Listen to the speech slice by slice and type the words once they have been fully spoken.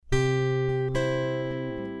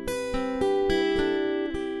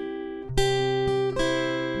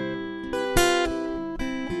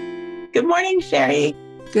Good morning, Sherry.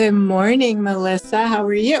 Good morning, Melissa. How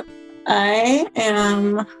are you?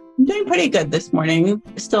 I'm doing pretty good this morning.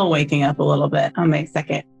 Still waking up a little bit on my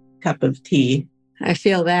second cup of tea. I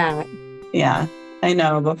feel that. Yeah, I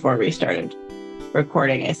know before we started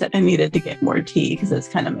recording, I said I needed to get more tea because it's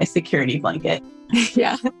kind of my security blanket.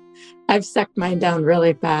 Yeah, I've sucked mine down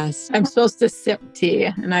really fast. I'm supposed to sip tea,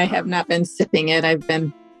 and I have not been sipping it. I've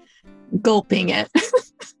been gulping it.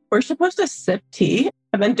 We're supposed to sip tea.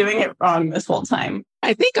 I've been doing it wrong this whole time.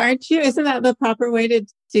 I think, aren't you? Isn't that the proper way to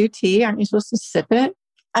do tea? Aren't you supposed to sip it?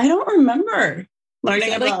 I don't remember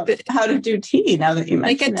learning about how to do tea now that you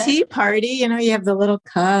mentioned it. Like a tea party, you have the little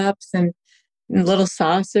cups and little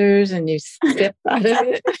saucers and you sip out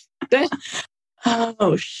of it.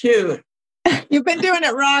 Oh, shoot. You've been doing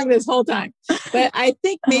it wrong this whole time. But I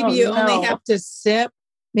think maybe only have to sip.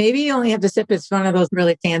 Maybe you only have to sip. It's one of those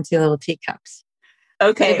really fancy little teacups.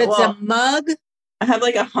 Okay. But if it's a mug. I have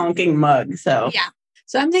like a honking mug. So yeah.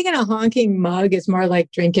 So I'm thinking a honking mug is more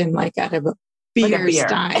like drinking like out of a beer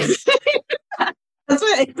style. That's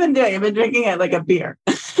what I've been doing. I've been drinking it like a beer.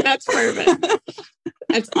 That's perfect.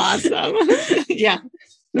 That's awesome. Yeah.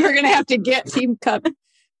 We're going to have to get team cups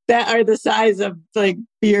that are the size of like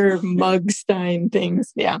beer mug stein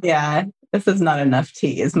things. Yeah. Yeah. This is not enough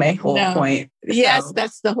tea is my whole point. Yes,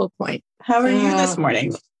 that's the whole point. How are you this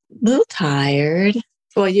morning? A little tired.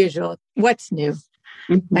 Well, usual. What's new?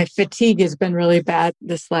 Mm-hmm. My fatigue has been really bad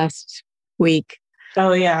this last week.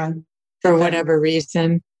 Oh, yeah. For whatever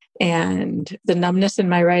reason. And the numbness in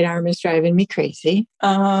my right arm is driving me crazy.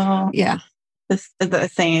 Oh. Yeah. Is it the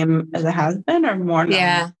same as it has been or more numb?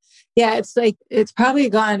 Yeah. Yeah. It's like, it's probably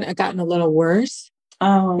gotten a little worse.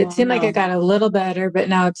 Oh. It seemed like it got a little better, but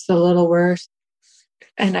now it's a little worse.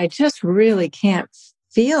 And I just really can't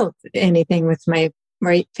feel anything with my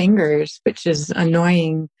right fingers, which is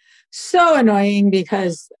annoying. So annoying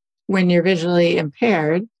because when you're visually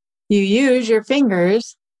impaired, you use your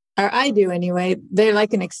fingers, or I do anyway. They're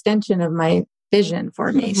like an extension of my vision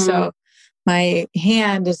for me. Mm-hmm. So my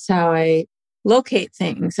hand is how I locate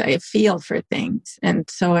things. I feel for things. And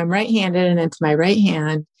so I'm right-handed and it's my right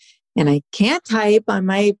hand. And I can't type on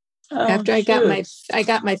my, after I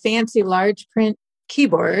got my fancy large print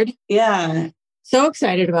keyboard. Yeah. So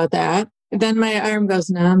excited about that. Then my arm goes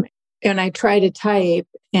numb and I try to type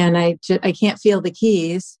and I can't feel the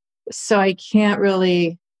keys. So I can't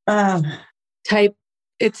really type.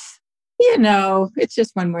 It's, it's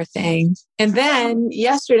just one more thing. And then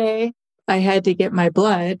yesterday I had to get my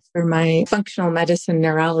blood for my functional medicine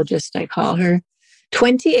neurologist, I call her,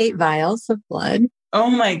 28 vials of blood. Oh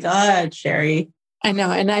my God, Sherry. I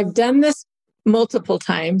know. And I've done this multiple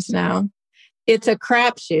times now. It's a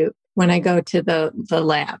crapshoot when I go to the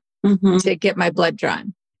lab to get my blood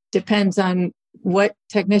drawn. Depends on what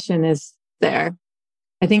technician is there.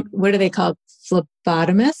 I think, what are they called?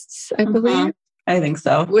 Phlebotomists, I believe. I think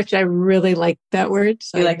so. Which I really like that word.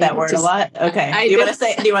 So you like that word a lot? Okay. Do you want to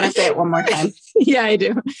say it one more time? Yeah, I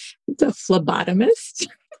do. The phlebotomist.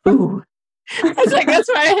 Ooh. That's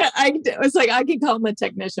why I was like, I can call him a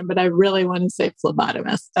technician, but I really want to say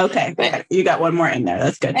phlebotomist. Okay. But, you got one more in there.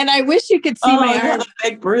 That's good. And I wish you could see my arm. You have a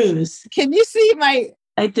big bruise. Can you see my?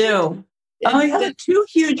 I do. Oh, you have two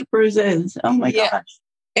huge bruises. Oh my gosh.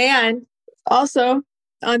 And also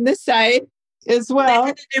on this side as well. They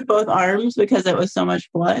had to do both arms because it was so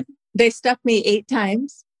much blood. They stuck me 8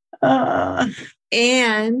 times.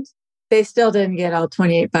 And they still didn't get all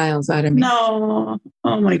 28 vials out of me. No.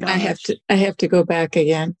 Oh my gosh. I have to go back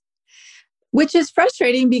again, which is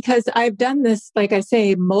frustrating because I've done this, like I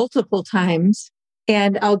say, multiple times.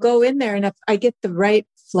 And I'll go in there and if I get the right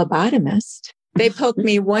phlebotomist, they poke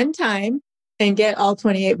me one time and get all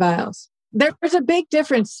 28 vials. There's a big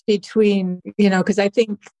difference between, because I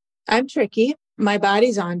think I'm tricky. My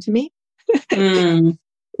body's on to me.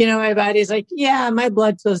 My body's like, yeah, my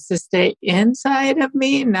blood's supposed to stay inside of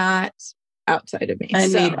me, not outside of me.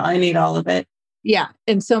 I need all of it. Yeah.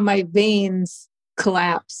 And so my veins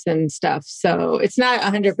collapse and stuff. So it's not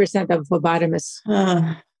 100% the phlebotomist's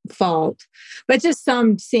fault, but just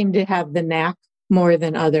some seem to have the knack more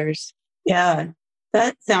than others. Yeah.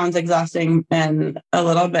 That sounds exhausting and a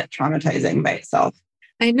little bit traumatizing by itself.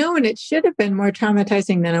 I know. And it should have been more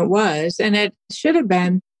traumatizing than it was. And it should have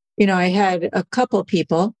been, I had a couple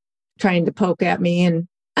people trying to poke at me. And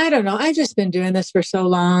I don't know. I've just been doing this for so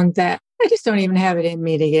long that I just don't even have it in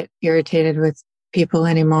me to get irritated with people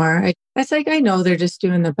anymore. It's like, I know they're just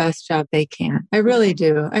doing the best job they can. I really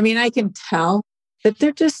do. I mean, I can tell that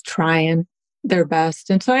they're just trying their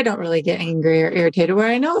best. And so I don't really get angry or irritated, where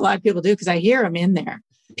I know a lot of people do because I hear them in there.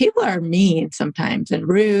 People are mean sometimes and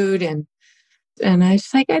rude. And I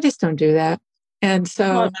just don't do that. And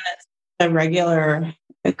so a regular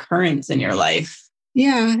occurrence in your life.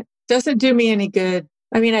 Yeah. Doesn't do me any good.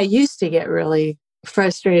 I mean, I used to get really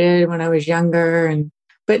frustrated when I was younger,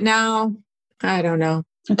 but now I don't know.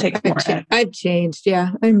 It takes more. I've changed.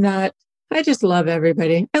 Yeah. I just love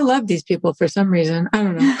everybody. I love these people for some reason. I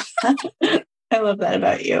don't know. I love that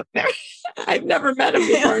about you. I've never met them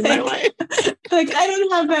before in my life. Like, I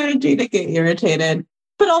don't have energy to get irritated,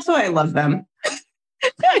 but also I love them.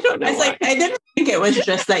 I don't know. I was like, I didn't think it was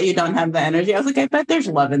just that you don't have the energy. I was like, I bet there's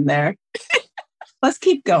love in there. Let's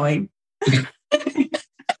keep going. I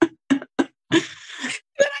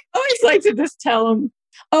always like to just tell them,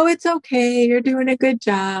 oh, it's okay. You're doing a good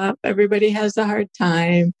job. Everybody has a hard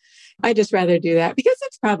time. I just rather do that because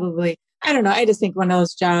it's probably, I don't know. I just think one of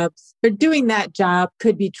those jobs or doing that job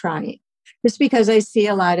could be trying just because I see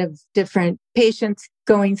a lot of different patients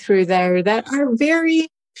going through there that are very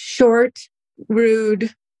short,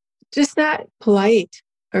 rude, just not polite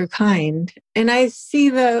or kind. And I see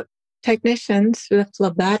the technicians, the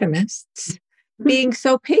phlebotomists, being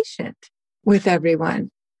so patient with everyone.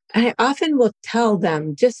 I often will tell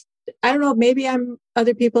them I don't know, maybe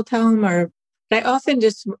other people tell them, but I often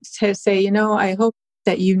just say, I hope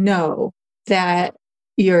that you know that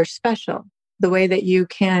you're special, the way that you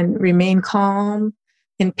can remain calm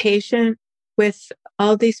and patient with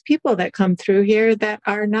all these people that come through here that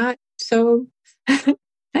are not so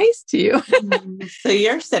nice to you. So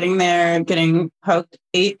you're sitting there getting poked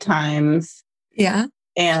 8 times. Yeah.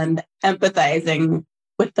 And empathizing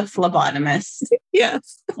with the phlebotomist.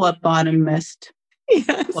 Yes. Phlebotomist.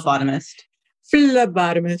 Yes. Phlebotomist.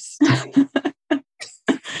 Phlebotomist.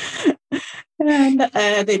 And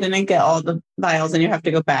they didn't get all the vials and you have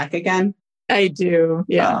to go back again. I do.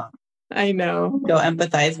 Yeah. I know. Go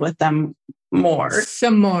empathize with them more.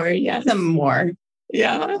 Some more. Yes. Some more.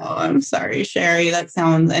 Yeah. Oh, I'm sorry, Sherry. I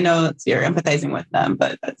know you're empathizing with them,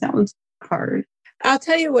 but that sounds hard. I'll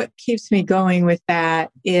tell you what keeps me going with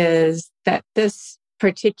that is that this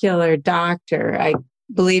particular doctor, I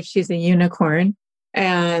believe she's a unicorn,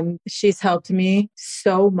 and she's helped me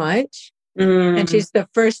so much. And she's the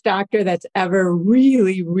first doctor that's ever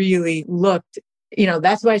really, really looked,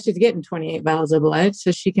 that's why she's getting 28 vials of blood.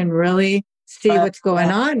 So she can really see what's going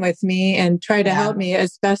on with me and try to help me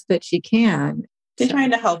as best that she can. She's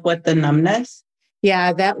trying to help with the numbness.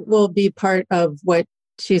 Yeah, that will be part of what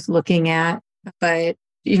she's looking at. But,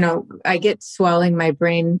 I get swelling, my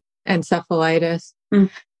brain encephalitis,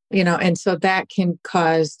 and so that can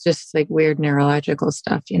cause just like weird neurological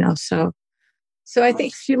stuff, So I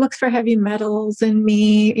think she looks for heavy metals in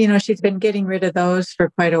me. She's been getting rid of those for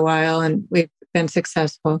quite a while and we've been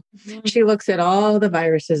successful. Mm-hmm. She looks at all the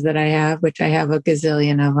viruses that I have, which I have a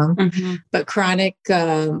gazillion of them, but chronic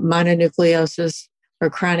mononucleosis or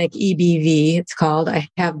chronic EBV, it's called, I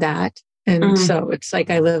have that. And so it's like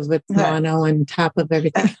I live with mono on top of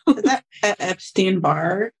everything. Is that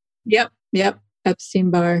Epstein-Barr? Yep.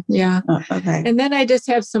 Epstein-Barr. Yeah. Oh, okay. And then I just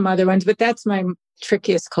have some other ones, but that's my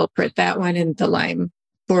trickiest culprit, that one and the Lyme,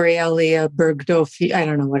 Borrelia burgdorferi, I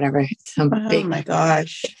don't know, whatever. Oh my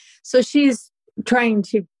gosh. So she's trying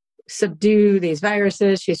to subdue these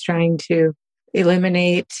viruses. She's trying to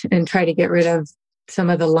eliminate and try to get rid of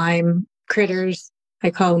some of the Lyme critters.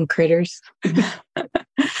 I call them critters.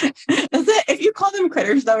 If you call them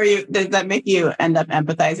critters, though, does that make you end up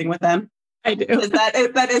empathizing with them? I do.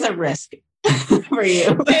 That is a risk for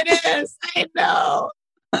you. It is. I know.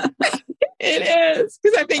 It is.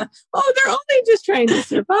 Because I think, they're only just trying to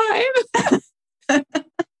survive.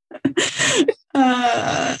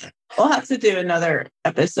 We'll have to do another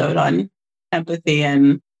episode on empathy.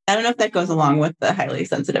 And I don't know if that goes along with the highly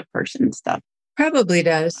sensitive person stuff. Probably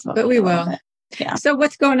does, but we will. Yeah. So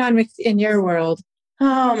what's going on in your world?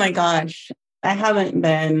 Oh my gosh. I haven't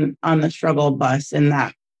been on the struggle bus in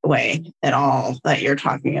that way at all that you're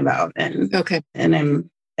talking about. And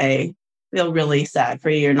I feel really sad for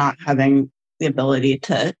you. You're not having the ability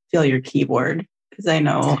to feel your keyboard because I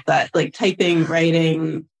know that like typing,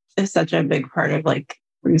 writing is such a big part of like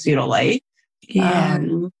brings you to light. Yeah.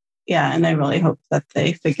 And I really hope that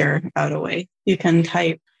they figure out a way you can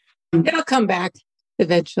type. It'll come back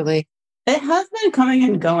eventually. It has been coming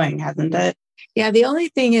and going, hasn't it? Yeah. The only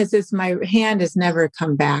thing is my hand has never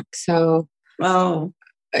come back. So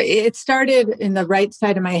it started in the right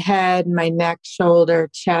side of my head, my neck, shoulder,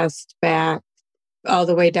 chest, back, all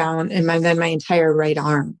the way down, and then my entire right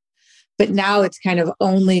arm. But now it's kind of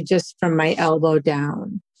only just from my elbow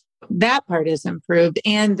down. That part has improved,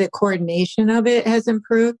 and the coordination of it has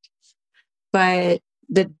improved. But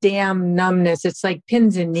the damn numbness, it's like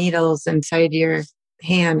pins and needles inside your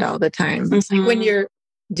hand all the time. It's like when you're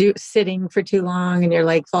sitting for too long and your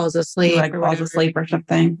leg falls asleep. Like falls asleep or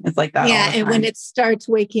something. It's like that. Yeah. And when it starts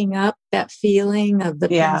waking up, that feeling of the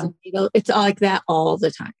pins and needles, it's all like that all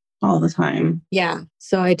the time. All the time. Yeah.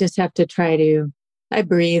 So I just have to I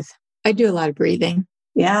breathe. I do a lot of breathing.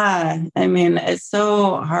 Yeah. I mean, it's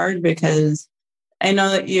so hard because I know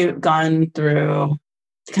that you've gone through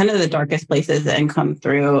kind of the darkest places and come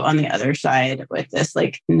through on the other side with this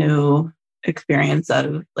like new experience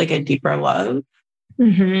of like a deeper love.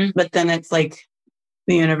 Mm-hmm. But then it's like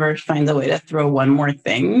the universe finds a way to throw one more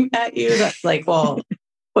thing at you that's like, well,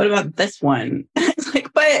 what about this one? It's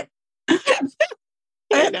like, but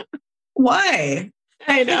why?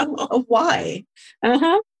 I know. Why?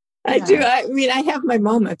 Uh-huh. I do. I mean, I have my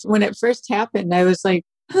moments. When it first happened, I was like,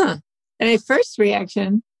 huh. And my first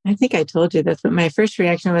reaction, I think I told you this, but my first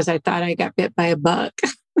reaction was I thought I got bit by a bug.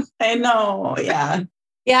 I know. Yeah.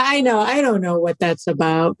 Yeah, I know. I don't know what that's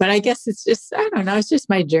about, but I guess it's just, I don't know. It's just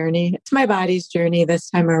my journey. It's my body's journey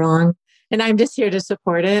this time around. And I'm just here to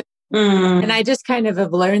support it. And I just kind of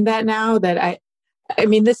have learned that now that I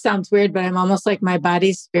mean, this sounds weird, but I'm almost like my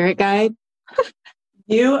body's spirit guide.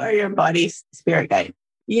 You are your body's spirit guide.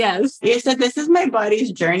 Yes. You said, this is my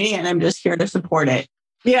body's journey and I'm just here to support it.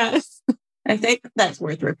 Yes. I think that's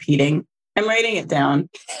worth repeating. I'm writing it down.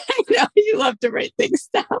 I know you love to write things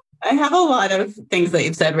down. I have a lot of things that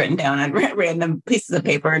you've said written down on random pieces of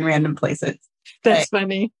paper in random places. That's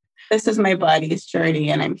funny. This is my body's journey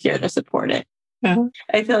and I'm here to support it.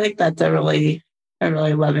 I feel like that's a really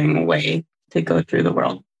loving way to go through the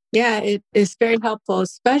world. Yeah, it is very helpful,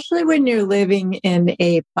 especially when you're living in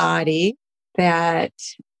a body that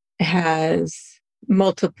has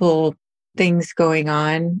multiple things going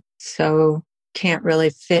on. So can't really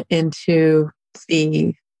fit into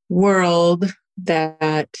the world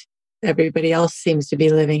that everybody else seems to be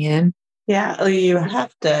living in. Yeah, you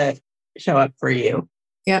have to show up for you.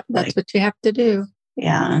 Yep, that's what you have to do.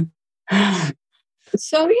 Yeah.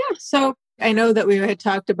 So I know that we had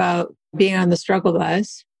talked about being on the struggle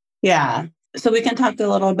bus. Yeah. So we can talk a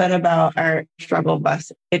little bit about our struggle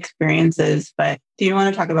bus experiences, but do you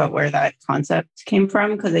want to talk about where that concept came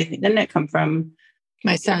from? Because I think, didn't it come from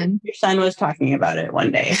my son? Your son was talking about it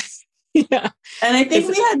one day. Yeah. And I think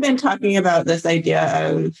we had been talking about this idea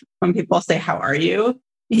of when people say, how are you?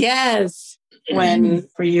 Yes. When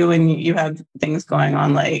for you, when you have things going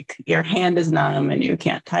on, like your hand is numb and you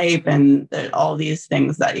can't type and all these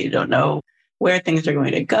things that you don't know where things are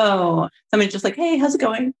going to go. Somebody's just like, hey, how's it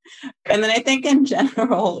going? And then I think in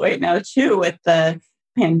general right now too, with the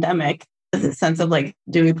pandemic, there's a sense of like,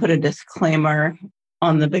 do we put a disclaimer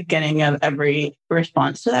on the beginning of every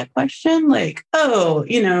response to that question? Like, oh,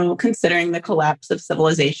 considering the collapse of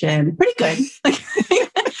civilization, pretty good.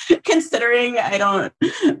 Like, considering I don't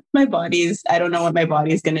know what my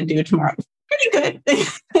body's going to do tomorrow. Pretty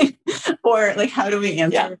good. Or like, how do we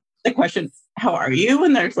answer the question, how are you?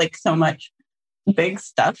 When there's like so much big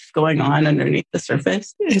stuff going on underneath the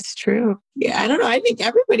surface. It's true. Yeah. I don't know. I think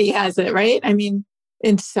everybody has it, right? I mean,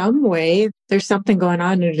 in some way, there's something going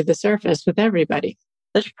on under the surface with everybody.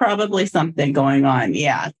 There's probably something going on.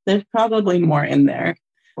 Yeah. There's probably more in there.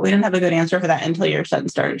 We didn't have a good answer for that until your son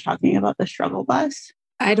started talking about the struggle bus.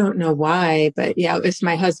 I don't know why, but yeah, it was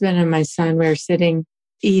my husband and my son. We were sitting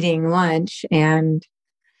eating lunch and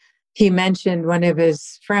he mentioned one of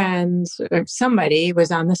his friends or somebody was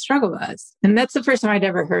on the struggle bus. And that's the first time I'd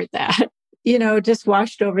ever heard that. Just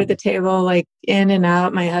washed over the table, like in and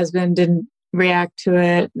out. My husband didn't react to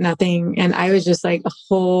it, nothing. And I was just like,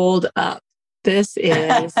 hold up. This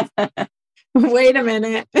is, wait a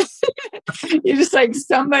minute. You're just like,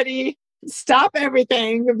 somebody stop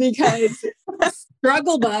everything because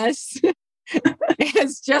struggle bus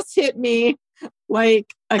has just hit me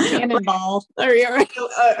like a cannonball.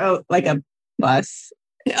 Like a bus.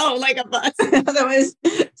 Oh, like a bus. That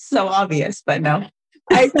was so obvious, but no.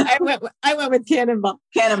 I went with cannonball.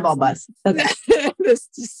 Cannonball bus. Okay. This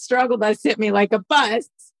struggle bus hit me like a bus.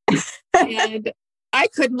 And I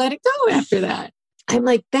couldn't let it go after that. I'm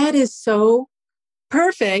like, that is so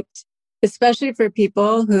perfect, especially for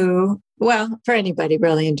people who, well, for anybody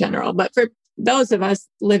really in general, but for those of us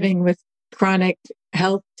living with chronic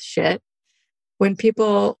health shit, when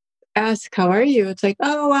people ask, how are you? It's like,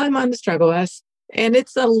 oh, I'm on the struggle bus. And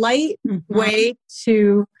it's a light way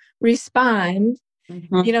to respond.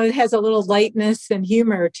 It has a little lightness and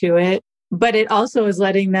humor to it, but it also is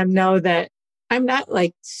letting them know that I'm not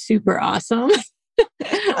like super awesome.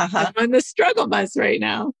 I'm on the struggle bus right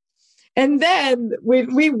now. And then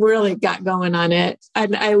we really got going on it.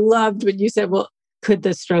 And I loved when you said, well, could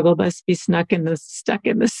the struggle bus be stuck in the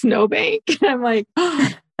snowbank? And I'm like, oh,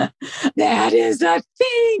 that is a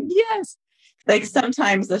thing. Yes. Like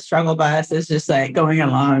sometimes the struggle bus is just like going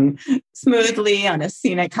along smoothly on a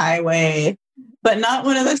scenic highway, but not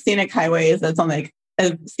one of those scenic highways that's on like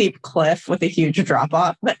a steep cliff with a huge drop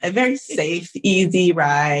off, but a very safe, easy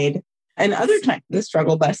ride. And other times the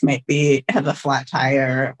struggle bus might have a flat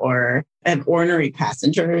tire or have ornery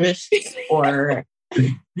passengers or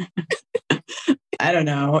I don't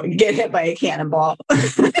know, get hit by a cannonball.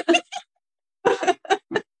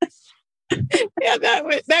 Yeah,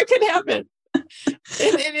 that could happen.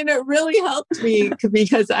 And it really helped me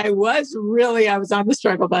because I was on the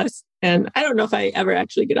struggle bus. And I don't know if I ever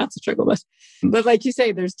actually get off the struggle bus. But like you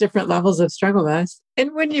say, there's different levels of struggle bus.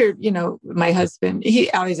 And when you're, my husband, he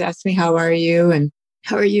always asks me, how are you? And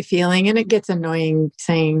how are you feeling? And it gets annoying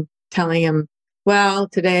telling him, well,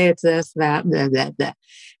 today it's this, that, blah, blah, blah.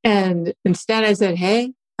 And instead I said,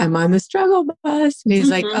 hey, I'm on the struggle bus. And he's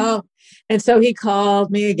like, oh. And so he called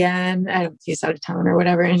me again. I don't know if he's out of town or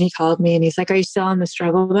whatever. And he called me and he's like, are you still on the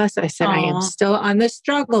struggle bus? I said, I am still on the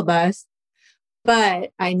struggle bus,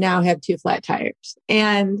 but I now have 2 flat tires.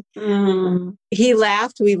 And he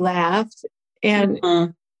laughed. We laughed. And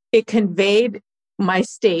it conveyed my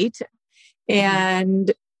state.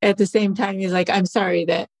 And at the same time, he's like, I'm sorry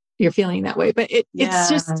that you're feeling that way. But it's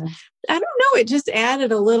just, I don't know. It just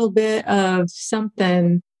added a little bit of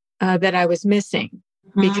something that I was missing.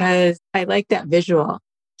 Because I like that visual.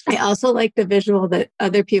 I also like the visual that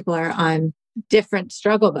other people are on different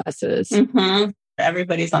struggle buses.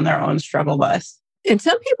 Everybody's on their own struggle bus. And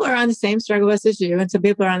some people are on the same struggle bus as you, and some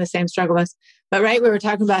people are on the same struggle bus. But we were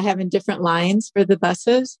talking about having different lines for the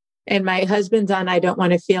buses. And my husband's on I don't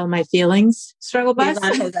want to feel my feelings struggle bus.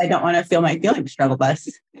 He's on his I don't want to feel my feelings struggle bus,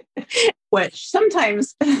 which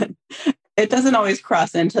sometimes it doesn't always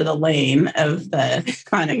cross into the lane of the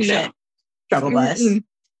chronic shit struggle bus.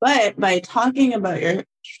 But by talking about your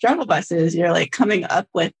struggle buses, you're like coming up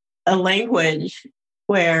with a language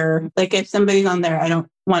where, like, if somebody's on there, I don't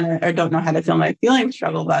want to or don't know how to feel my feelings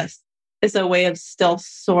struggle bus, it's a way of still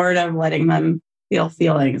sort of letting them feel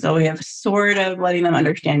feelings, a way of sort of letting them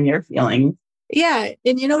understand your feelings. Yeah.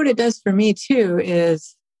 And you know what it does for me too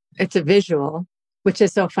is it's a visual, which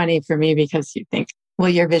is so funny for me because you think, well,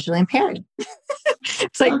 you're visually impaired.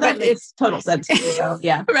 It's like, but it's total sense.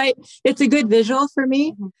 Yeah. Right. It's a good visual for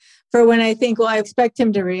me for when I think, well, I expect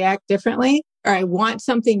him to react differently, or I want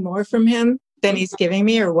something more from him than he's giving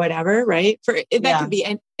me or whatever. Right. That could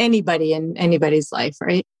be anybody in anybody's life.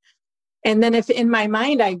 Right. And then if in my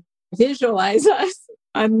mind, I visualize us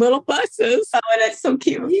on little buses. Oh, and it's so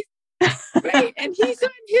cute. Right. And he's on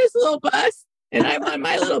his little bus and I'm on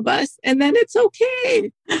my little bus. And then it's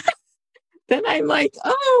okay. Then I'm like,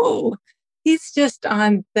 oh, he's just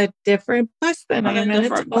on the different bus than I am. And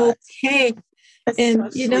it's okay. That's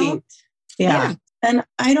and, so sweet. Yeah. And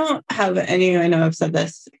I don't have any, I know I've said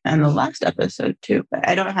this in the last episode too, but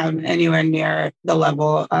I don't have anywhere near the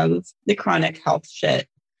level of the chronic health shit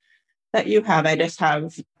that you have. I just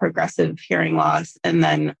have progressive hearing loss. And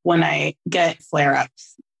then when I get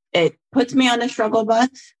flare-ups, it puts me on a struggle bus.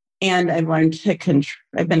 And I've learned to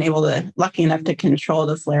I've been lucky enough to control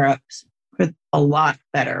the flare-ups a lot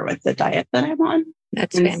better with the diet that I'm on.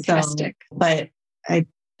 That's fantastic. But I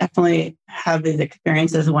definitely have these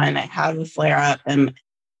experiences when I have a flare up and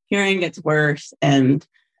hearing gets worse and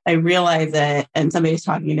I realize it and somebody's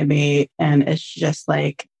talking to me and it's just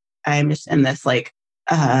like, I'm just in this like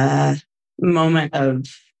moment of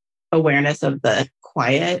awareness of the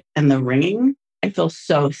quiet and the ringing. I feel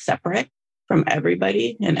so separate from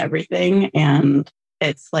everybody and everything. And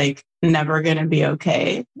it's like never going to be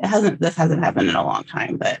okay. This hasn't happened in a long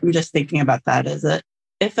time, but I'm just thinking about that as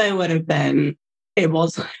if I would have been able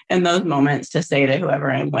to, in those moments to say to whoever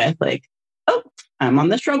I'm with, like, oh, I'm on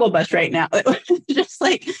the struggle bus right now. It would just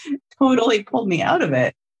like totally pulled me out of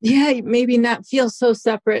it. Yeah. Maybe not feel so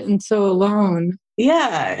separate and so alone.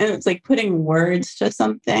 Yeah. And it's like putting words to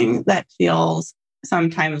something that feels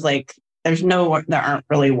sometimes like there aren't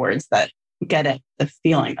really words that get at the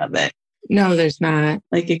feeling of it. No, there's not.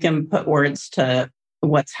 Like you can put words to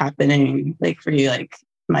what's happening. Like for you, like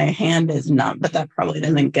my hand is numb, but that probably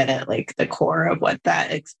doesn't get at like the core of what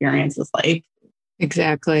that experience is like.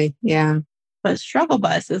 Exactly. Yeah. But struggle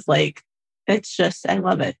bus is like, it's just, I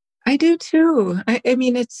love it. I do too. I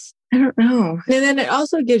mean, I don't know. And then it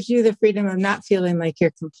also gives you the freedom of not feeling like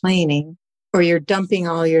you're complaining or you're dumping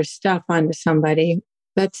all your stuff onto somebody.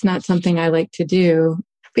 That's not something I like to do.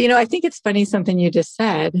 But, I think it's funny something you just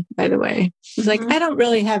said, by the way. It's like, I don't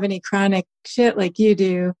really have any chronic shit like you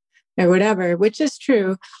do or whatever, which is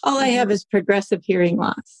true. All I have is progressive hearing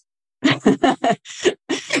loss.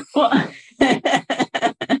 Well, I'm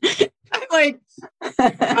like,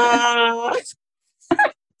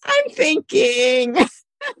 I I'm thinking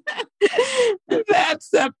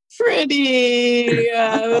that's a pretty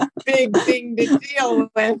big thing to deal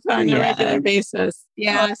with on a regular basis.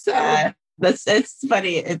 Yeah. It's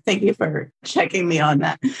funny. Thank you for checking me on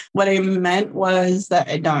that. What I meant was that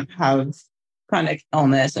I don't have chronic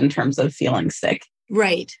illness in terms of feeling sick.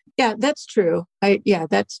 Right. Yeah, that's true.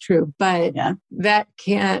 That's true. But that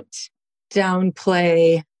can't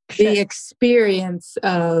downplay the experience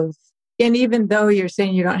of, and even though you're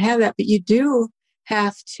saying you don't have that, but you do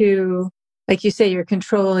have to, like you say, you're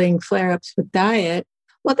controlling flare-ups with diet.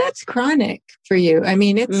 Well, that's chronic for you. I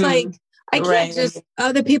mean, it's like, I can't just,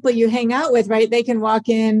 other people you hang out with, right? They can walk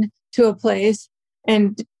in to a place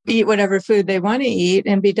and eat whatever food they want to eat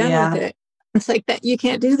and be done with it. It's like that. You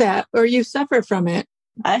can't do that, or you suffer from it.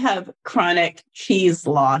 I have chronic cheese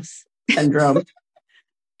loss syndrome.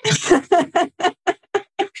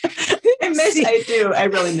 I do. I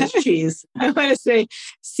really miss cheese. I want to say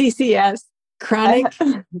CCS, chronic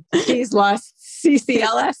cheese loss,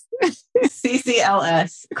 CCLS.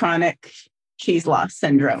 CCLS, chronic cheese loss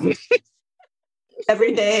syndrome.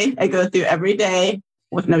 Every day, I go through every day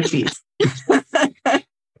with no cheese.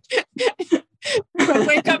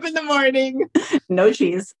 Wake up in the morning. No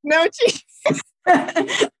cheese. No cheese.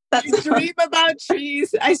 You dream about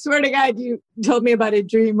cheese. I swear to God, you told me about a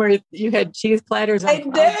dream where you had cheese platters. I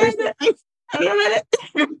did.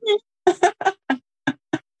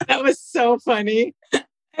 That was so funny.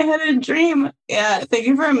 I had a dream. Yeah. Thank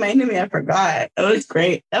you for reminding me. I forgot. It was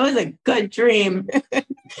great. That was a good dream.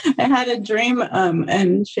 I had a dream.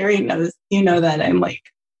 And Sherry knows, that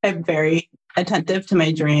I'm very attentive to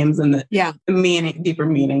my dreams and the deeper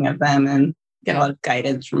meaning of them, and get a lot of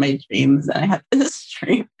guidance from my dreams. And I had this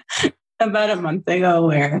dream about a month ago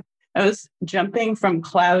where I was jumping from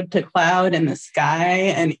cloud to cloud in the sky,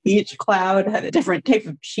 and each cloud had a different type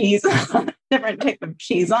of cheese, on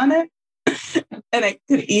it. And I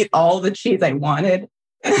could eat all the cheese I wanted.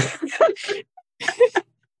 It's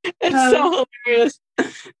so hilarious.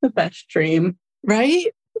 The best dream. Right?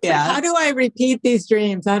 Yeah. So how do I repeat these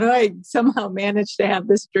dreams? How do I somehow manage to have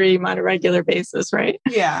this dream on a regular basis, right?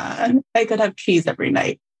 Yeah. I could have cheese every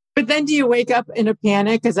night. But then do you wake up in a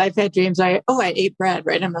panic? Because I've had dreams, I ate bread,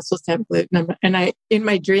 right? I'm not supposed to have gluten. And in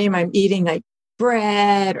my dream, I'm eating like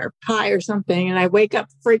bread or pie or something. And I wake up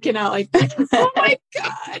freaking out like, oh my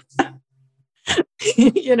God. Then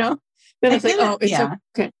it's like, it's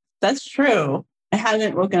okay. That's true. I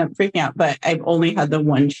haven't woken up freaking out, but I've only had the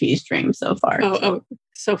one cheese dream so far. Oh,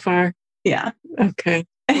 so far. Yeah. Okay.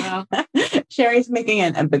 Wow. Sherry's making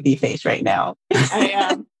an empathy face right now. I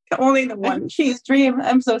am. Only the one cheese dream.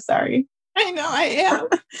 I'm so sorry. I know I am.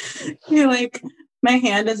 You're like, my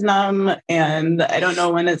hand is numb and I don't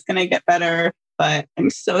know when it's going to get better, but I'm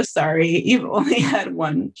so sorry. You've only had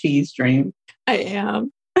one cheese dream. I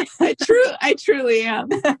am. I truly am.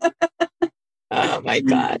 Oh my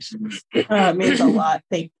gosh. It means a lot.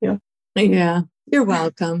 Thank you. Yeah, you're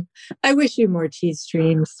welcome. I wish you more cheese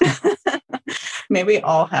dreams. Maybe we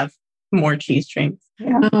all have more cheese dreams.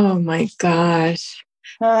 Yeah. Oh my gosh.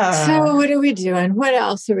 So what are we doing? What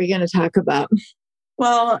else are we going to talk about?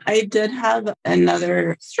 Well, I did have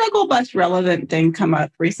another struggle bus relevant thing come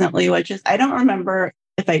up recently, which is, I don't remember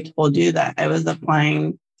if I told you that I was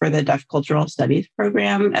applying for the Deaf Cultural Studies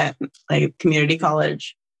program at community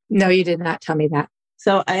college. No, you did not tell me that.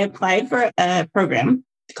 So I applied for a program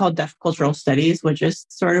called Deaf Cultural Studies, which is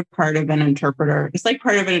sort of part of an interpreter. It's like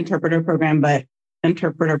part of an interpreter program, but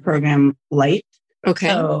interpreter program light. Okay.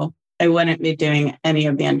 So I wouldn't be doing any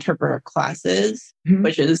of the interpreter classes,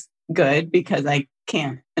 which is good because I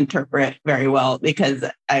can't interpret very well, because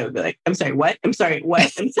I would be like, I'm sorry, what? I'm sorry,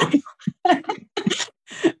 what? I'm sorry.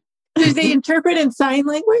 Do they interpret in sign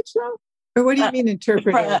language though? Or what do you mean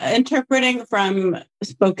interpreting? Interpreting from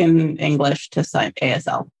spoken English to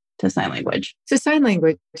ASL to sign language. To sign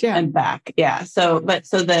language, yeah. And back, yeah. But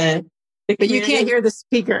you can't hear the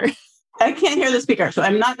speaker. I can't hear the speaker. So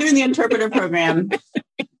I'm not doing the interpreter program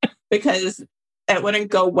because it wouldn't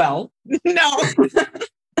go well. No.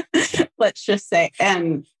 Let's just say.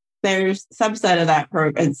 And there's subset of that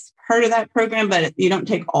program. It's part of that program, but you don't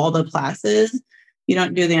take all the classes. You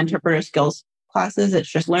don't do the interpreter skills classes. It's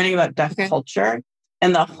just learning about deaf culture.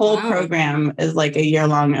 And the whole program is like a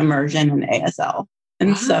year-long immersion in ASL.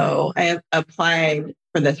 And so I have applied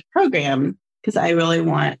for this program because I really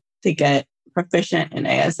want to get proficient in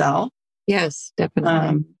ASL. Yes,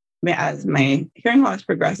 definitely. As my hearing loss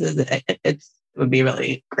progresses, it would be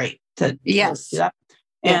really great to do that. Yes.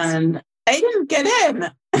 And I didn't get in.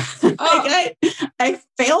 I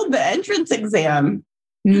failed the entrance exam.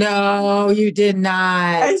 No, you did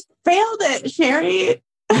not. I failed it, Sherry.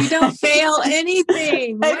 You don't fail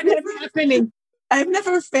anything. What is happening? I've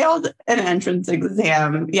never failed an entrance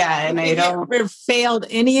exam. Yeah. And I don't ever failed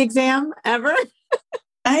any exam ever.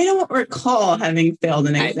 I don't recall having failed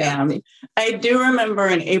an exam. I do remember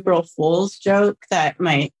an April Fool's joke that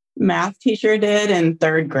my math teacher did in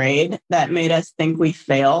 3rd grade that made us think we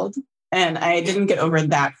failed. And I didn't get over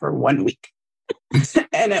that for 1 week.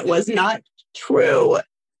 And it was not true.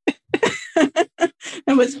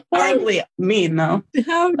 It was horribly mean, though.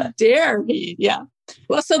 How dare he? Yeah.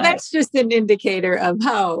 Well, so that's just an indicator of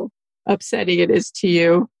how upsetting it is to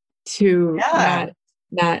you to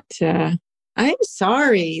not I'm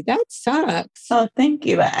sorry. That sucks. Oh, thank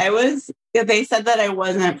you. They said that I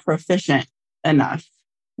wasn't proficient enough,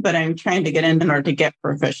 but I'm trying to get in order to get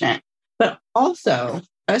proficient. But also,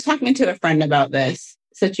 I was talking to a friend about this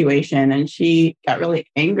situation and she got really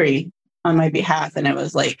angry on my behalf. And it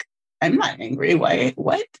was like, I'm not angry. Why?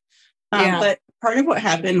 What? But part of what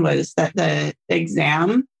happened was that the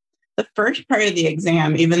first part of the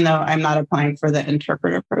exam, even though I'm not applying for the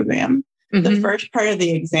interpreter program, the first part of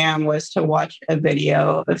the exam was to watch a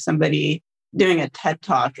video of somebody doing a TED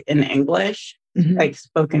Talk in English, like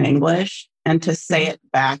spoken English, and to say it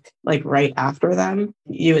back like right after them.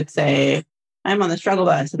 You would say, I'm on the struggle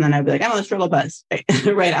bus. And then I'd be like, I'm on the struggle bus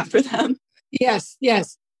right after them. Yes,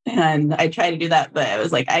 yes. And I tried to do that, but I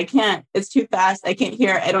was like, I can't, it's too fast. I can't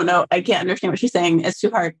hear. I don't know. I can't understand what she's saying. It's too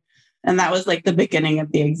hard. And that was like the beginning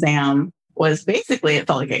of the exam was basically, it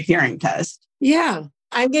felt like a hearing test. Yeah.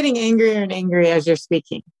 I'm getting angrier and angrier as you're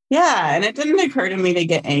speaking. Yeah. And it didn't occur to me to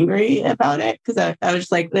get angry about it because I was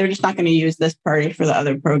just like, they're just not going to use this party for the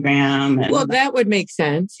other program. And, well, that would make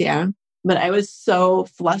sense. Yeah. But I was so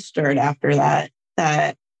flustered after that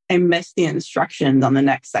I missed the instructions on the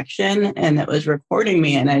next section and it was recording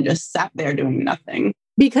me and I just sat there doing nothing.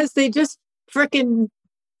 Because they just freaking,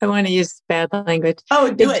 I want to use bad language.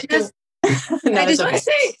 Oh, do it. No, I just want to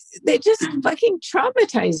say, they just fucking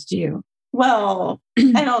traumatized you. Well,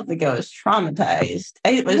 I don't think I was traumatized.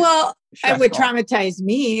 It would traumatize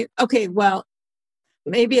me. Okay, well,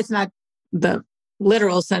 maybe it's not the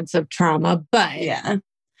literal sense of trauma, but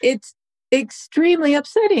it's extremely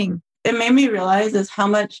upsetting. It made me realize is how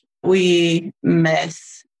much we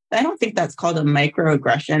miss. I don't think that's called a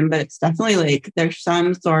microaggression, but it's definitely like there's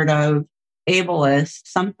some sort of ableist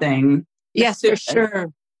something. Yes, for sure.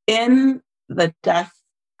 In the deaf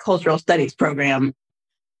cultural studies program.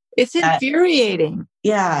 It's infuriating.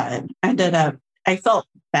 Yeah. I felt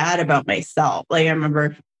bad about myself. Like I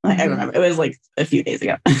remember it was like a few days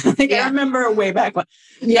ago. I remember way back when.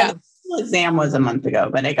 Yeah. The exam was a month ago,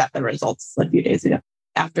 but I got the results a few days ago.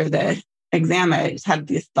 After the exam, I just had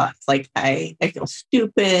these thoughts like, I feel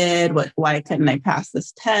stupid. Why couldn't I pass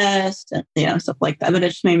this test? And, stuff like that. But it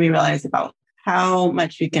just made me realize about how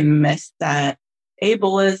much we can miss that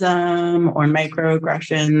ableism or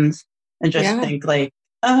microaggressions and just think like,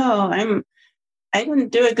 oh, I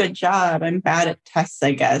didn't do a good job. I'm bad at tests,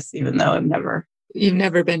 I guess, even though you've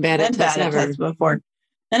never been bad at tests before.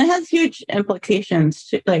 And it has huge implications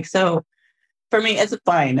too. Like, so for me, it's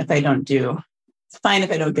fine if I don't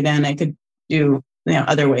get in. I could do,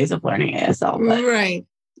 other ways of learning ASL. Right.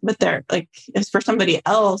 But they're like, it's for somebody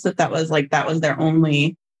else, if that was their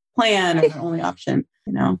only plan or their only option,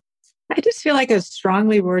 I just feel like a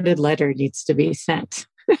strongly worded letter needs to be sent.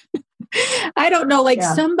 I don't know,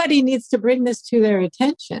 somebody needs to bring this to their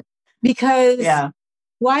attention because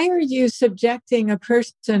why are you subjecting a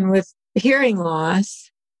person with hearing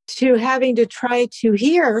loss to having to try to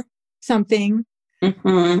hear something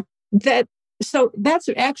so that's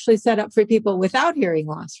actually set up for people without hearing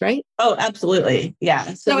loss, right? Oh, absolutely.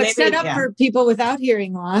 Yeah. So it's set up for people without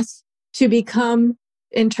hearing loss to become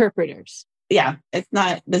interpreters. Yeah. It's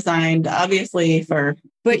not designed obviously for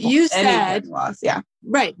you said hearing loss. Yeah.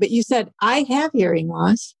 Right. But you said, I have hearing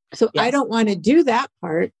loss. So I don't want to do that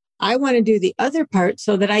part. I want to do the other part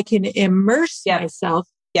so that I can immerse myself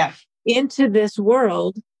into this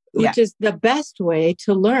world, which is the best way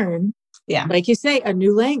to learn. Yeah. Like you say, a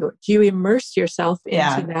new language. You immerse yourself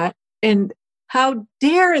into that. And how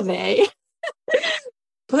dare they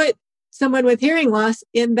put someone with hearing loss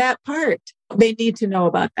in that part? They need to know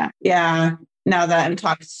about that. Yeah. Now that I'm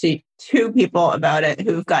talking to two people about it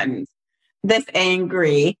who've gotten this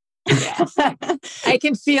angry. I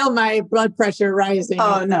can feel my blood pressure rising.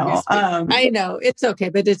 Oh, no. I know. It's okay.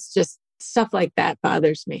 But it's just stuff like that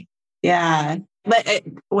bothers me. Yeah. But it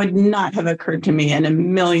would not have occurred to me in a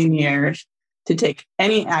million years to take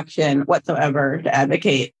any action whatsoever to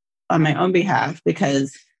advocate on my own behalf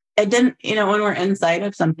because it didn't, when we're inside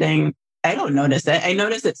of something, I don't notice it. I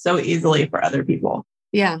notice it so easily for other people.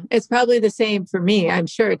 Yeah. It's probably the same for me. I'm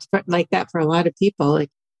sure it's like that for a lot of people. Like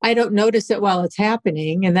I don't notice it while it's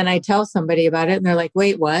happening. And then I tell somebody about it and they're like,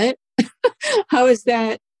 wait, what? How is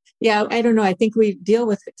that? Yeah, I don't know. I think we deal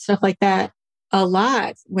with stuff like that a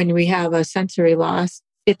lot when we have a sensory loss.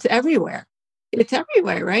 It's everywhere. It's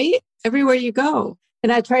everywhere, right? Everywhere you go.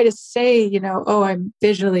 And I try to say, oh, I'm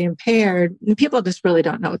visually impaired. And people just really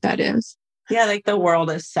don't know what that is. Yeah, like the world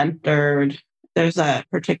is centered. There's a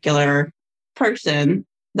particular person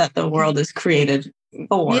that the world is created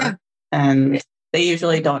for. Yeah. And they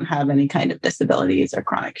usually don't have any kind of disabilities or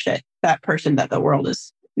chronic shit. That person that the world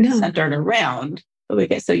is centered around, but we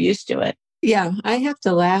get so used to it. Yeah, I have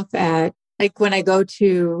to laugh at, like when I go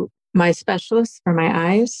to my specialist for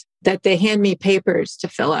my eyes, that they hand me papers to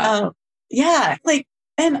fill out. Oh, yeah, like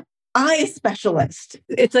an eye specialist.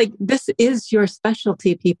 It's like, this is your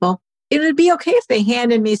specialty, people. It would be okay if they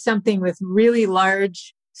handed me something with really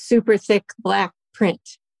large, super thick black print.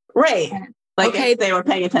 Right. Like okay, if they were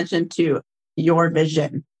paying attention to your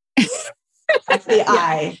vision. That's the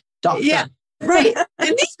eye doctor. Yeah. Right. And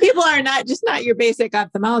these people are not your basic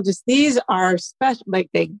ophthalmologists. These are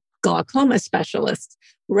they glaucoma specialists,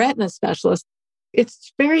 retina specialists.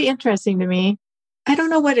 It's very interesting to me. I don't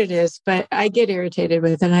know what it is, but I get irritated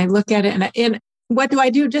with it. And I look at it and what do I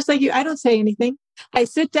do? Just like you, I don't say anything. I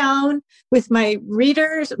sit down with my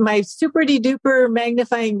readers, my super duper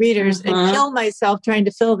magnifying readers and kill myself trying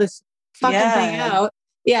to fill this fucking thing out.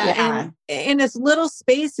 Yeah. And it's little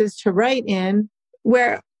spaces to write in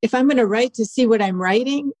where if I'm going to write to see what I'm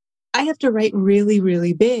writing, I have to write really,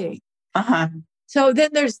 really big. So then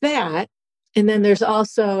there's that. And then there's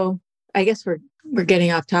also, I guess we're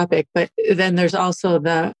getting off topic, but then there's also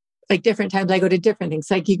the, like different times I go to different things.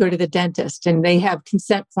 Like you go to the dentist and they have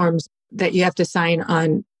consent forms that you have to sign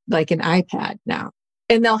on like an iPad now.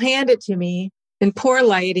 And they'll hand it to me in poor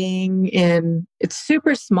lighting and it's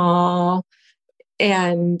super small.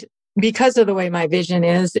 And because of the way my vision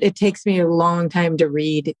is, it takes me a long time to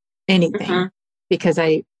read anything because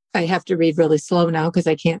I have to read really slow now because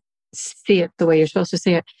I can't see it the way you're supposed to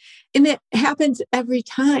see it. And it happens every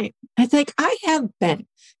time. It's like, I have been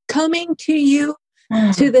coming to you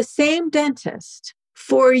to the same dentist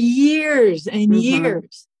for years and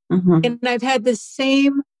years. And I've had the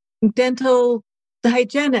same dental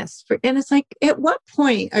hygienist and it's like, at what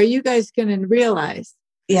point are you guys going to realize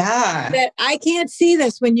that I can't see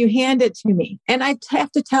this when you hand it to me? And I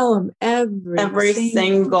have to tell them every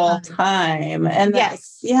single time. And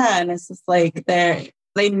and it's just like they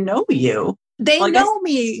know you. They know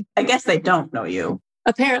me. I guess they don't know you.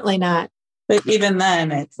 Apparently not. But even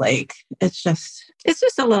then, it's like, it's just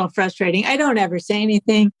a little frustrating. I don't ever say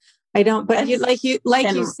anything. I don't, but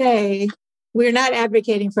you say, we're not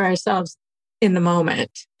advocating for ourselves in the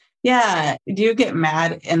moment. Yeah. Do you get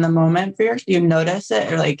mad in the moment do you notice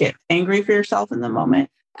it or like get angry for yourself in the moment?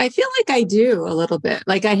 I feel like I do a little bit.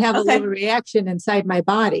 Like I have a little reaction inside my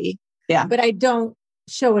body. Yeah. But I don't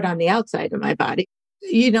show it on the outside of my body.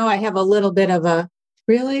 I have a little bit of a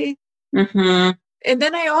really? And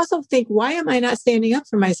then I also think, why am I not standing up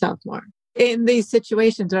for myself more? In these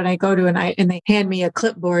situations when I go to and they hand me a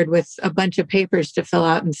clipboard with a bunch of papers to fill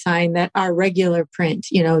out and sign that are regular print,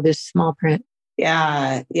 this small print.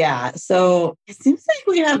 Yeah. Yeah. So it seems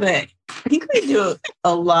like I think we do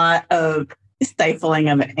a lot of stifling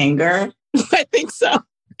of anger. I think so.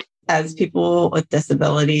 As people with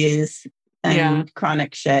disabilities and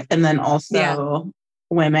chronic shit. And then also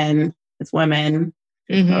women, it's women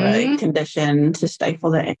are conditioned to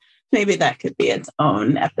stifle the. Maybe that could be its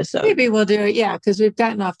own episode. Maybe we'll do it. Yeah. Because we've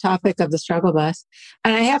gotten off topic of the struggle bus.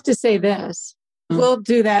 And I have to say this, we'll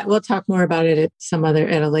do that. We'll talk more about it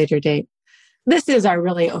at a later date. This is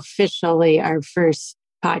officially our first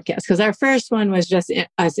podcast because our first one was just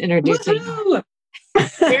us introducing.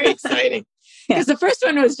 Very exciting. Because the first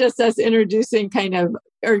one was just us introducing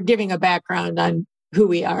or giving a background on who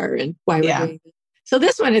we are and why we're doing it. So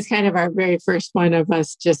this one is kind of our very first one of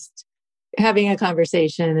us just having a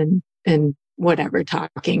conversation and whatever,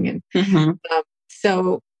 talking. And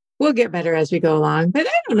so we'll get better as we go along. But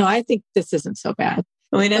I don't know. I think this isn't so bad.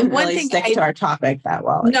 We didn't really stick to our topic that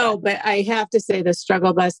well. No, but I have to say the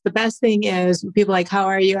struggle bus, the best thing is people like, how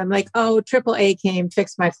are you? I'm like, oh, AAA came,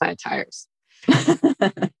 fixed my flat tires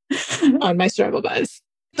on my struggle bus.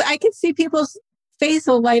 But I can see people's face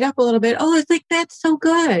will light up a little bit. Oh, it's like, that's so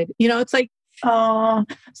good. It's like, oh,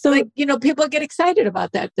 so like, people get excited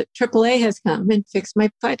about that AAA has come and fixed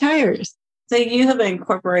my flat tires. So you have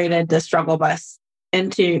incorporated the struggle bus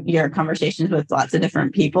into your conversations with lots of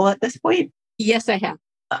different people at this point? Yes, I have.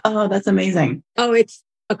 Oh, that's amazing. Oh, it's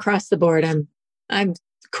across the board. I'm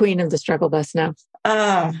queen of the struggle bus now.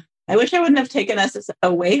 I wish I wouldn't have taken us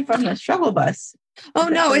away from the struggle bus. Oh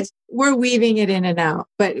no, we're weaving it in and out,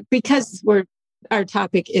 but because our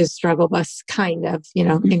topic is struggle bus, kind of,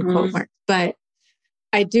 in quote marks. But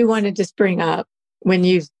I do want to just bring up when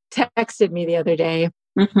you texted me the other day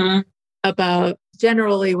about,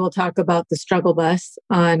 generally we'll talk about the struggle bus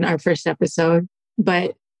on our first episode,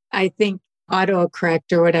 but I think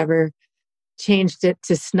autocorrect or whatever changed it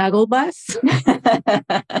to snuggle bus.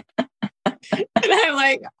 And I'm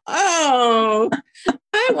like, oh,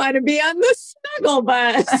 I want to be on the snuggle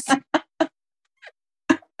bus.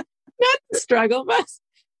 Not the struggle bus,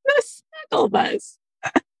 the snuggle bus.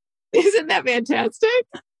 Isn't that fantastic?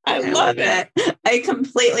 I love it. I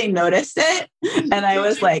completely noticed it. And I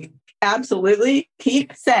was like, absolutely,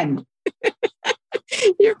 keep send.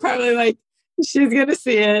 You're probably like, she's going to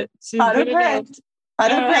see it. Autocorrect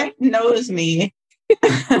knows me.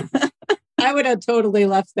 I would have totally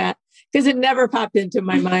left that because it never popped into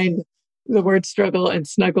my mind. The word struggle and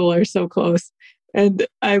snuggle are so close. And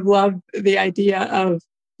I love the idea of,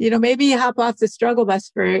 maybe you hop off the struggle bus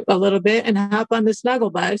for a little bit and hop on the snuggle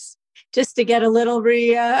bus just to get a little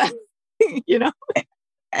I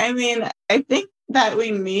mean, I think that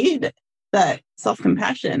we need that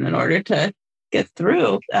self-compassion in order to get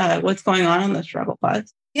through what's going on the struggle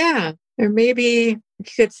bus. Yeah. Or maybe you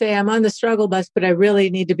could say, I'm on the struggle bus, but I really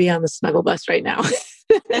need to be on the snuggle bus right now.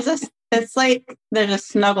 It's like there's a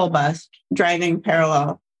snuggle bus driving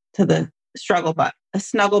parallel to the struggle bus. A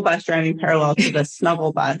snuggle bus driving parallel to the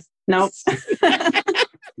snuggle bus. Nope.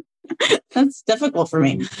 That's difficult for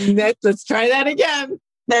me. Let's try that again.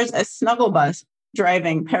 There's a snuggle bus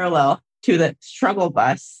driving parallel to the struggle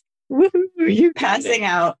bus. You passing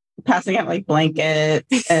out like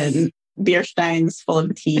blankets and beer steins full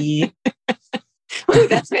of tea. Oh,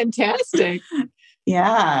 that's fantastic.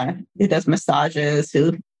 Yeah. Who does massages,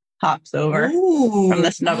 who hops over from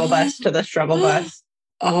the snuggle bus to the struggle bus.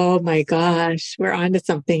 Oh my gosh. We're onto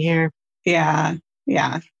something here. Yeah.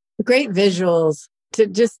 Yeah. Great visuals to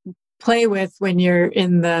just play with when you're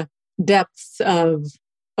in the depths of,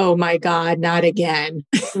 oh my God, not again.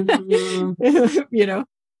 No,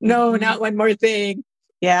 not one more thing.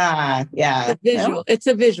 Yeah. Yeah. It's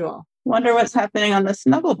a visual. Wonder what's happening on the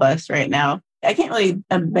snuggle bus right now. I can't really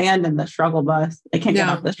abandon the struggle bus. I can't get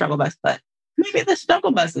off the struggle bus, but maybe the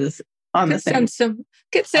snuggle bus is on the same.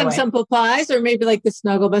 Could send some supplies, or maybe like the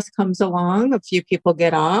snuggle bus comes along, a few people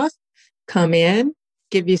get off, come in,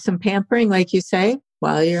 give you some pampering, like you say,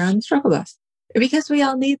 while you're on the struggle bus. Because we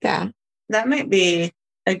all need that. That might be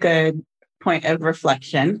a good point of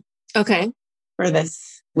reflection. Okay. For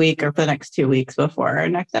this week or for the next 2 weeks before our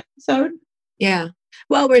next episode. Yeah.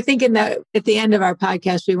 Well, we're thinking that at the end of our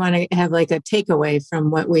podcast, we want to have like a takeaway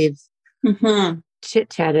from what we've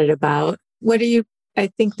chit-chatted about. I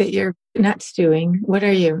think that you're not stewing. What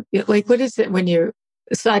are you? Like, what is it when you're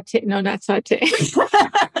saute? No, not saute.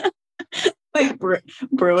 Like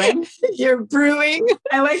brewing? You're brewing?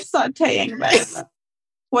 I like sauteing, but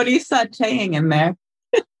what are you sauteing in there?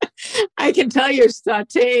 I can tell you're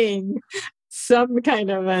sauteing some kind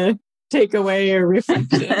of a takeaway or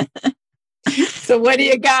reflection. So what do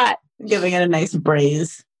you got? Giving it a nice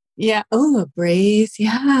braise. Yeah. Oh, a braise.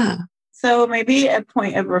 Yeah. So maybe a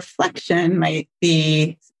point of reflection might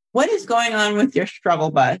be, what is going on with your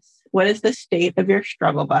struggle bus? What is the state of your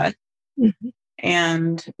struggle bus? Mm-hmm.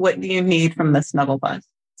 And what do you need from the snuggle bus?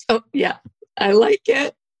 Oh, yeah. I like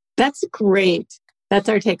it. That's great. That's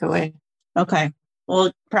our takeaway. Okay.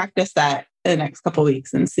 We'll practice that in the next couple of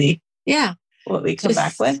weeks and see what we come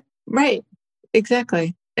back with. Right.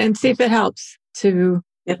 Exactly. And see if it helps to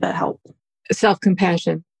get that help.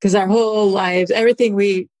 Self-compassion. Because our whole lives, everything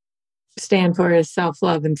we stand for is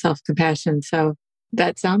self-love and self-compassion. So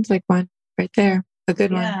that sounds like one right there. A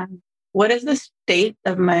good one. What is the state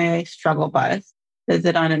of my struggle bus? Is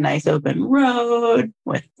it on a nice open road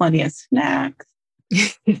with plenty of snacks?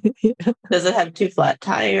 Does it have 2 flat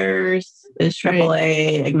tires? Is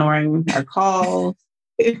AAA ignoring our calls?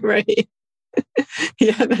 Right.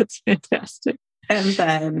 Yeah, that's fantastic. And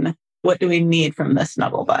then what do we need from the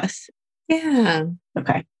snuggle bus? Yeah.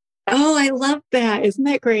 Okay. Oh, I love that. Isn't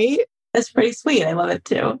that great? That's pretty sweet. I love it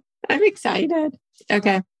too. I'm excited.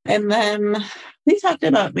 Okay. And then we talked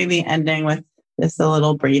about maybe ending with just a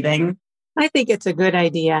little breathing. I think it's a good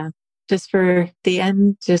idea. Just for the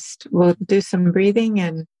end, we'll do some breathing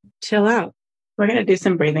and chill out. We're going to do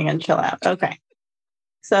some breathing and chill out. Okay.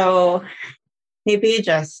 So maybe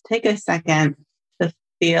just take a second to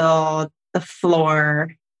feel the floor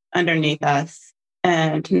underneath us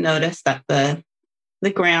and to notice that the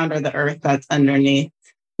ground or the earth that's underneath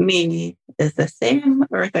me is the same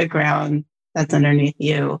earth or ground that's underneath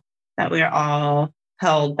you, that we are all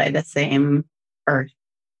held by the same earth.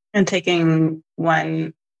 And taking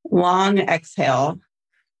one long exhale,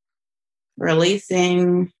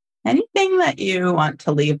 releasing anything that you want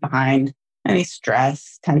to leave behind, any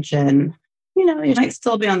stress, tension. You might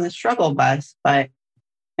still be on the struggle bus, but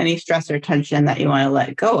any stress or tension that you want to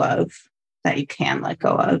let go of, that you can let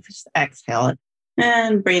go of, just exhale it.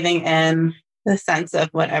 And breathing in the sense of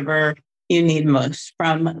whatever you need most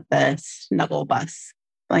from the snuggle bus,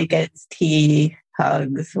 blankets, tea,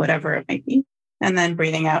 hugs, whatever it might be. And then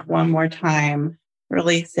breathing out one more time,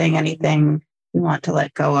 releasing anything you want to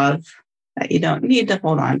let go of that you don't need to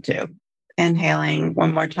hold on to. Inhaling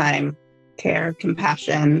one more time, care,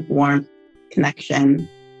 compassion, warmth, connection,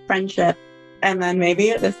 friendship. And then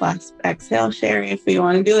maybe at this last exhale, Sherry, if you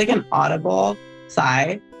want to do like an audible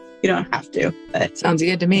sigh, you don't have to. But sounds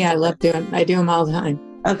good to me. I do them all the time.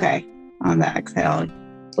 Okay. On the exhale,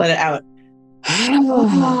 let it out. I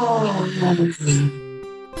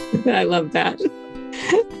love that.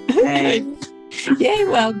 Okay. Yay.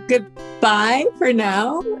 Well, goodbye for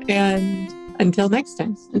now. And until next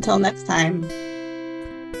time. Until next time.